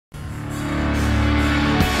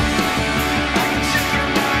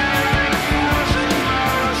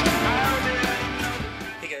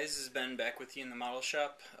with you in the model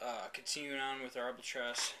shop. Continuing on with our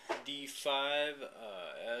Albatros D5.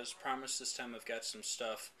 As promised, this time I've got some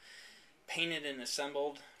stuff painted and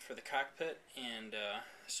assembled for the cockpit, and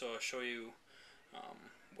so I'll show you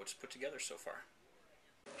what's put together so far.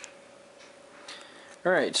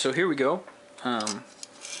 Alright, so here we go.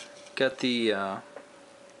 Got the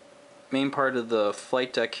main part of the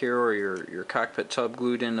flight deck here, or your cockpit tub,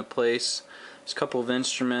 glued into place. There's a couple of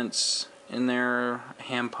instruments in there, a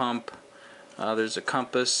hand pump. There's a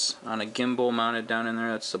compass on a gimbal mounted down in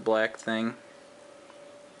there. That's the black thing.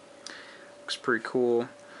 Looks pretty cool.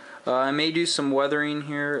 I may do some weathering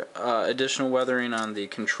here, additional weathering on the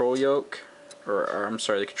control yoke, or I'm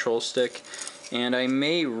sorry, the control stick, and I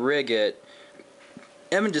may rig it.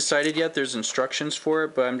 I haven't decided yet. There's instructions for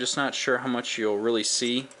it, but I'm just not sure how much you'll really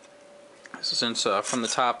see, since from the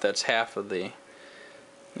top that's half of the,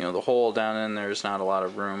 the hole down in there's not a lot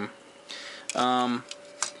of room.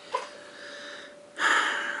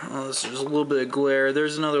 Well, there's a little bit of glare.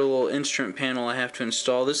 There's another little instrument panel I have to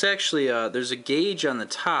install. This actually, there's a gauge on the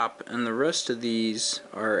top, and the rest of these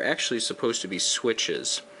are actually supposed to be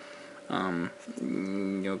switches. Kind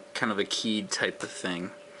of a keyed type of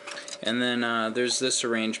thing. And then there's this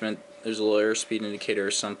arrangement. There's a little airspeed indicator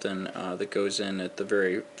or something that goes in at the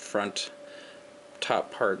very front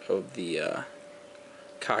top part of the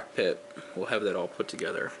cockpit. We'll have that all put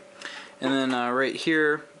together. And then right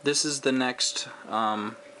here, this is the next,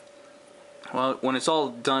 well, when it's all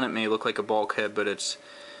done it may look like a bulkhead, but it's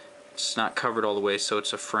not covered all the way, so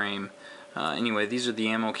it's a frame. Anyway, these are the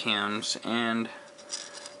ammo cans, and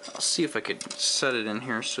I'll see if I could set it in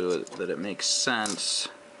here so that it makes sense.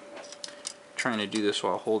 I'm trying to do this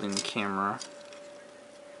while holding the camera.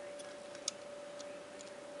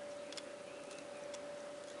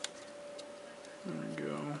 There we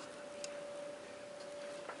go.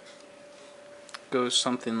 Goes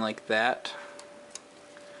something like that.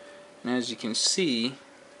 And as you can see,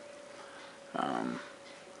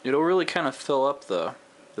 it'll really kind of fill up the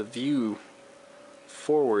view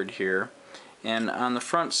forward here. And on the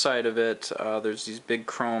front side of it, there's these big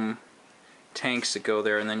chrome tanks that go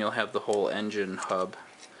there, and then you'll have the whole engine hub.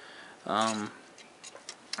 Let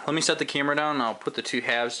me set the camera down, and I'll put the two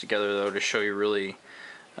halves together though to show you really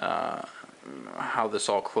how this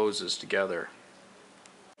all closes together.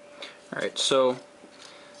 Alright, so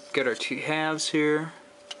got our two halves here,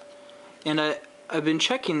 and I've been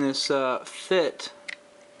checking this fit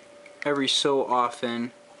every so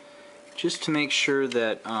often just to make sure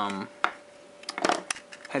that I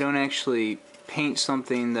don't actually paint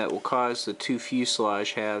something that will cause the two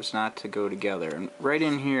fuselage halves not to go together. And right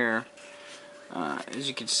in here, as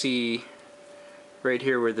you can see right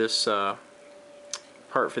here where this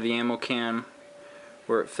part for the ammo can,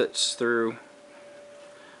 where it fits through,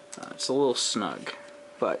 it's a little snug,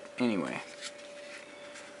 but anyway,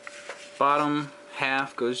 bottom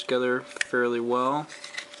half goes together fairly well.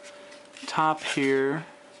 Top here,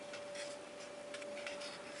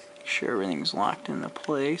 make sure everything's locked into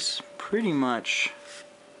place, pretty much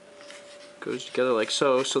goes together like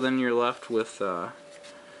so. So then you're left with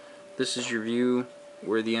this is your view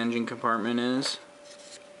where the engine compartment is.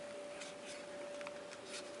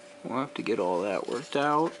 We'll have to get all that worked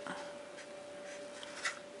out.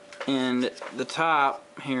 And the top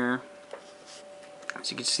here,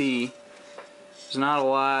 as you can see, there's not a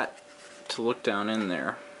lot to look down in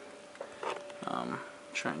there.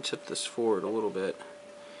 Try and tip this forward a little bit.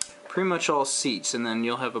 Pretty much all seats, and then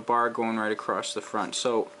you'll have a bar going right across the front.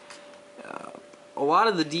 So a lot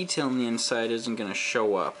of the detail on the inside isn't going to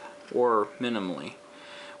show up, or minimally,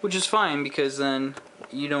 which is fine, because then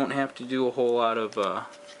you don't have to do a whole lot of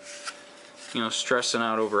stressing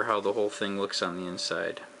out over how the whole thing looks on the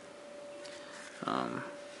inside.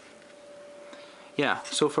 Yeah,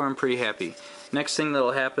 so far I'm pretty happy. Next thing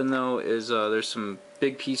that'll happen though is there's some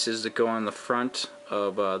big pieces that go on the front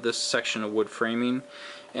of this section of wood framing,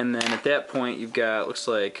 and then at that point you've got, looks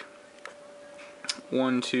like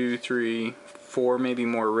 1, 2, 3, 4 maybe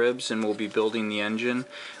more ribs, and we'll be building the engine,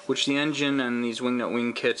 which the engine and these Wingnut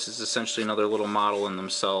wing kits is essentially another little model in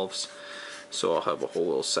themselves, so I'll have a whole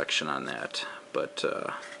little section on that. But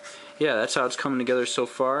yeah, that's how it's coming together so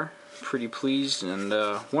far. Pretty pleased, and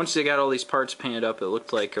once they got all these parts painted up, it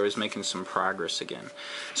looked like I was making some progress again.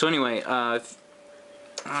 So anyway, I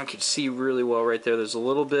could see really well right there. There's a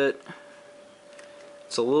little bit,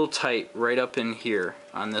 it's a little tight right up in here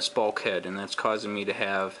on this bulkhead, and that's causing me to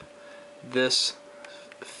have this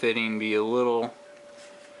fitting be a little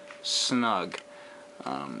snug.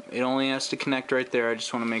 It only has to connect right there. I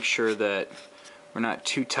just want to make sure that we're not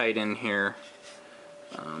too tight in here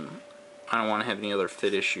I don't want to have any other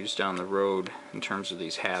fit issues down the road in terms of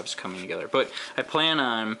these halves coming together. But I plan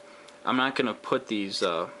on, I'm not going to put these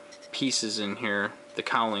pieces in here, the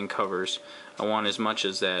cowling covers. I want as much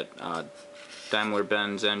as that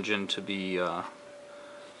Daimler-Benz engine to be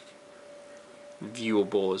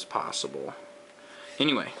viewable as possible.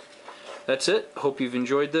 Anyway, that's it. Hope you've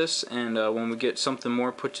enjoyed this, and when we get something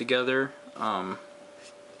more put together,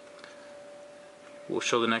 we'll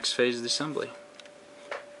show the next phase of the assembly.